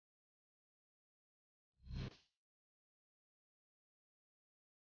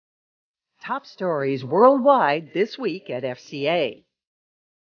top stories worldwide this week at FCA.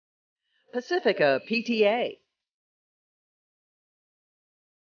 Pacifica PTA.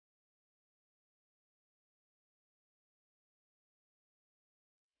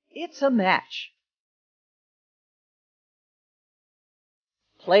 It's a match.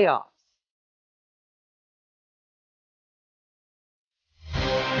 Playoffs.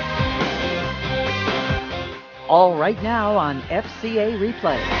 All right now on FCA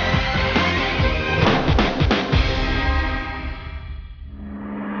Replay.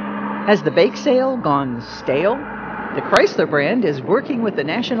 Has the bake sale gone stale? The Chrysler brand is working with the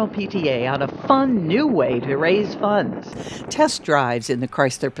National PTA on a fun new way to raise funds. Test drives in the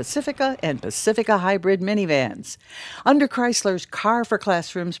Chrysler Pacifica and Pacifica hybrid minivans. Under Chrysler's Car for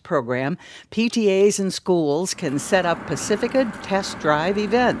Classrooms program, PTAs and schools can set up Pacifica test drive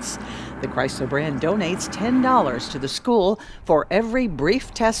events. The Chrysler brand donates $10 to the school for every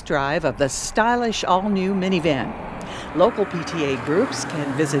brief test drive of the stylish all-new minivan. Local PTA groups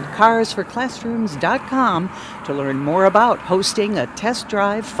can visit carsforclassrooms.com to learn more about hosting a test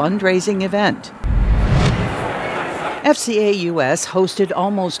drive fundraising event. FCA US hosted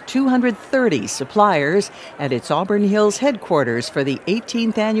almost 230 suppliers at its Auburn Hills headquarters for the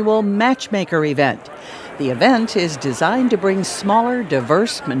 18th annual MatchMaker event. The event is designed to bring smaller,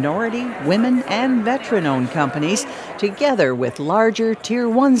 diverse minority, women, and veteran-owned companies together with larger Tier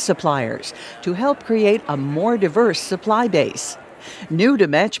 1 suppliers to help create a more diverse supply base. New to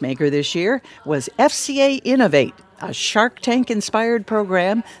MatchMaker this year was FCA Innovate, a Shark Tank-inspired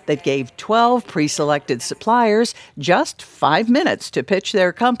program that gave 12 pre-selected suppliers just 5 minutes to pitch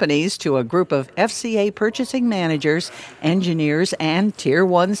their companies to a group of FCA purchasing managers, engineers, and Tier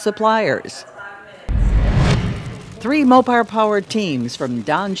 1 suppliers. 3 Mopar-powered teams from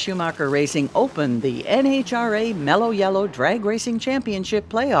Don Schumacher Racing opened the NHRA Mellow Yellow Drag Racing Championship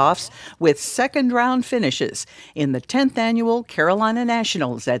playoffs with second-round finishes in the 10th annual Carolina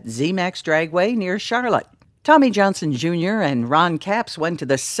Nationals at ZMAX Dragway near Charlotte. Tommy Johnson Jr. and Ron Capps went to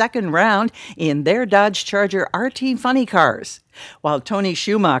the second round in their Dodge Charger RT Funny Cars, while Tony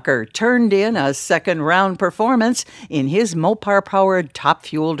Schumacher turned in a second-round performance in his Mopar-powered Top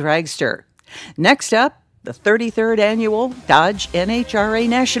Fuel dragster. Next up, the 33rd annual Dodge NHRA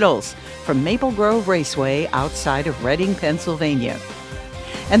Nationals from Maple Grove Raceway outside of Reading, Pennsylvania.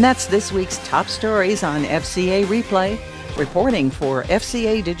 And that's this week's top stories on FCA Replay. Reporting for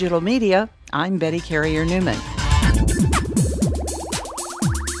FCA Digital Media, I'm Betty Carrier-Newman.